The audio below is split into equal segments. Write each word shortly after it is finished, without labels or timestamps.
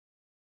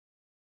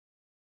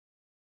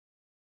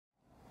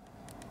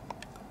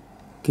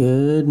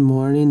Good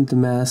morning,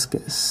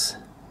 Damascus.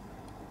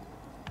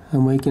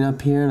 I'm waking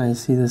up here and I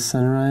see the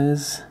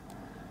sunrise,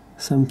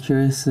 so I'm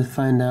curious to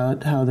find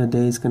out how the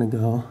day's gonna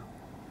go.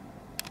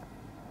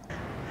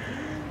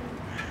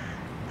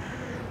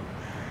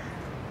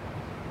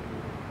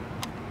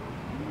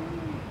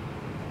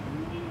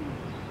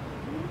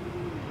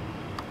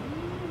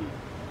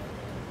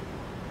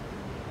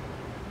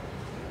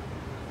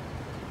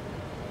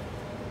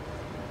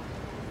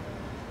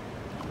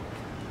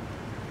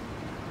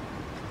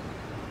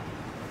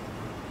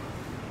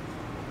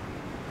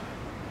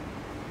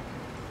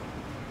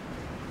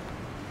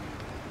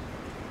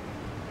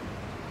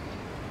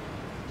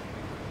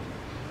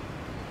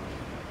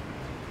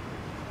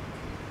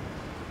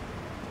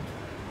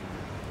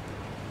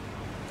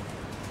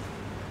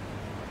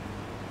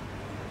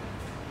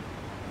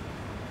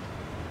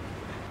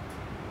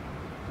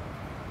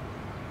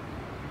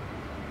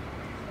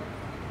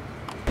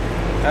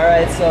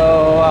 Alright,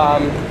 so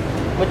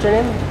what's your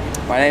name?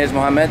 My name is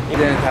Mohammed. I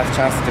didn't have a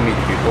chance to meet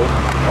people,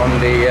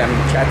 only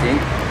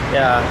chatting.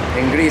 Yeah.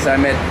 In Greece I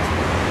met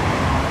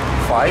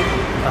 5.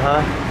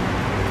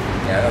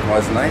 Yeah, that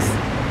was nice.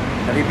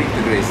 Have you been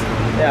to Greece?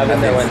 Yeah, I've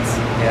been there once.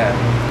 Yeah.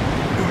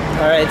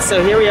 Alright,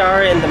 so here we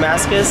are in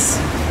Damascus.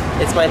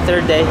 It's my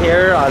 3rd day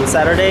here on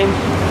Saturday.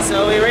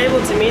 So we were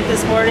able to meet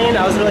this morning.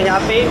 I was really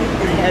happy.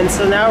 And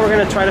so now we're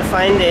going to try to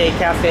find a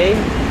cafe.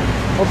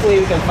 Hopefully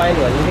we can find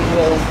one. You think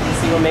we'll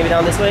see one maybe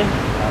down this way?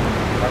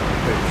 Not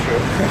pretty sure.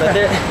 But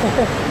there,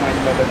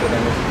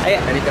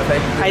 Any cafe?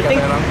 I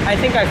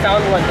think I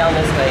found one down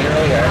this way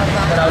earlier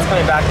when I was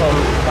coming back home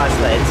last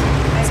night.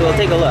 So we'll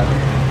take a look.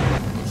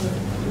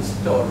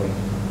 Story.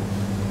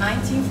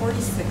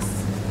 1946.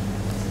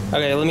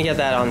 Okay, let me get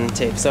that on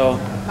tape. So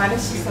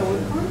معلش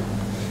يصوركم؟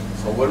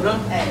 صورنا؟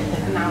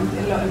 نعم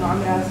إنه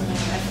عمرها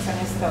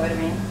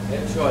 1946.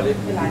 شو عليك؟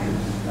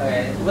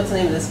 okay, what's the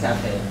name of this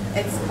cafe?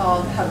 It's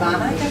called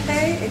Havana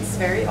Cafe. It's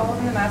very old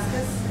in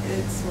Damascus.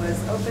 It was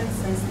open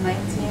since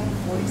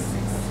 1946.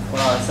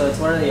 Wow, so it's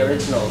one of the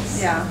originals.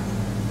 Yeah.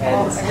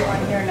 And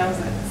Everyone here knows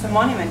it. It's a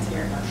monument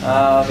here.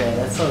 Oh, okay,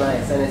 that's so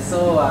nice, and it's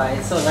so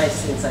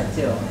nice inside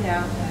too.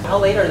 Yeah. How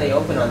late are they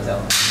open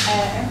until?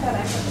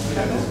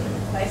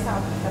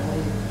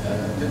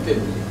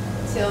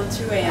 Till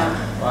 2 a.m.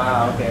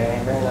 Wow,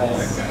 okay, very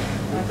nice.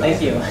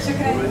 Thank you.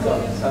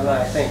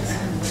 Bye-bye, thanks.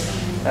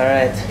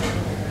 Alright,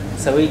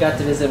 so we got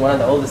to visit one of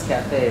the oldest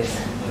cafes,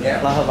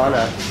 Yeah. La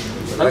Havana.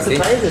 I'm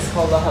surprised it's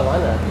called La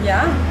Havana.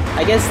 Yeah.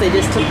 I guess they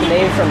just took the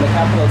name from the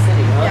capital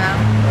city, huh?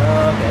 Yeah.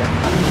 Oh, okay.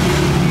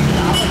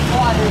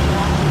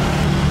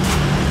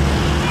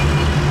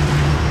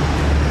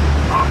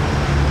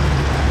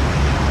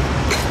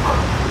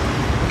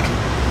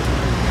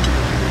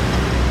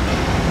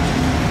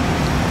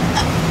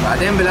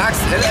 بعدين بالعكس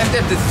انت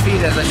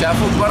بتستفيد اذا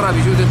شافوك برا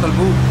بيجوا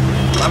يطلبوك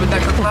ما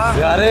بدك تطلع؟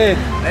 يا ريت.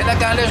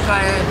 لك ليش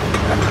خايف؟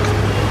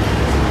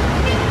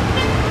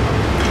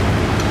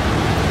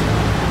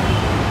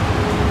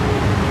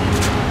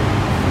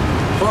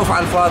 خوف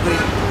على الفاضي.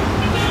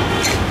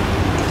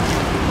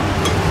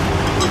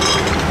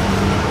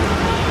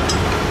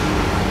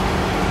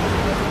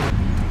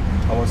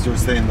 How was your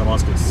stay in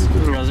Damascus?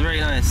 It was very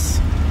nice.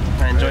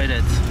 I enjoyed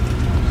it.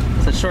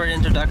 It's a short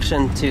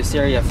introduction to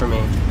Syria for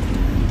me.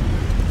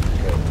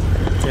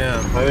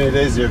 Yeah. How many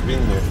days you've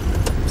been here?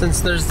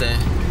 Since Thursday.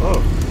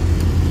 Oh.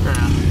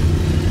 Yeah.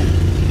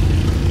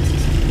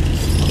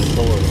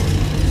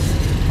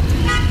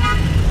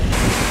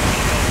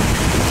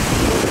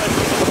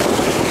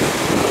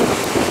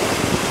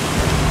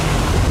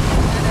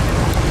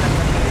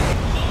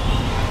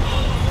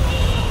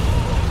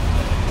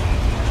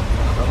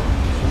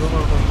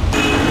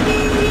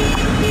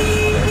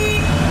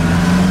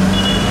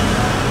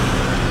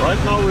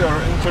 Right now we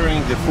are entering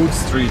the food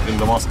street in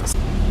Damascus.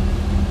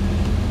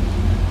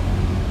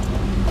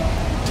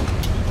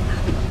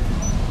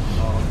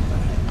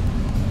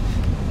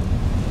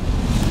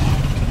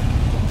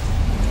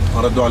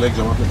 ردوا عليك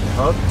جماعة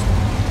الاتحاد؟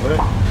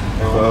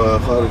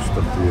 خارج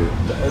تغطية.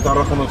 دقيت على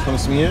الرقم ال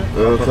 500؟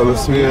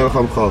 500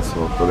 رقم خاص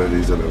هون طلع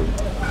لي زلمة.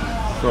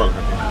 شو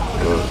هالحكي؟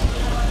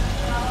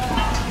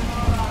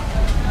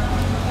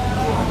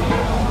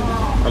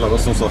 هلا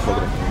بس نوصل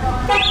خضرة.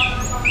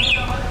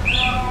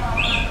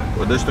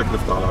 قديش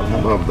تكلفتها على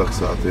العلم؟ ما بدك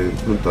ساعتين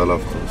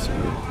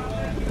 8500.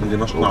 عندي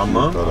نشط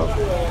عمان؟ 3000.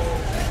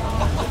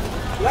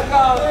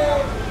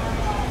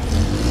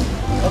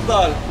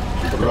 تفضل.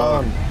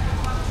 شكرا.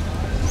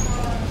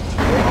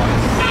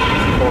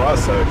 For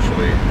us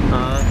actually.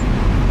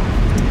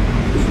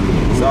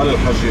 سأل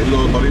الحج يقول له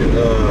طريق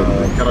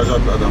كراجات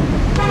القدم.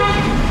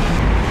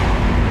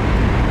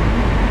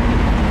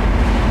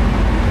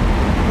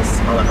 بس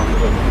حالك عم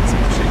تقول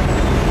نسيت شيء.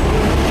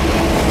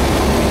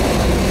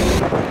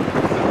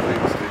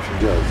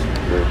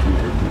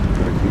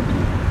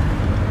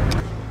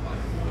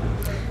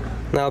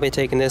 Now I'll be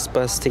taking this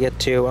bus to get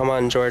to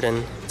Amman,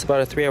 Jordan. It's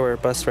about a 3-hour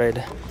bus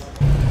ride.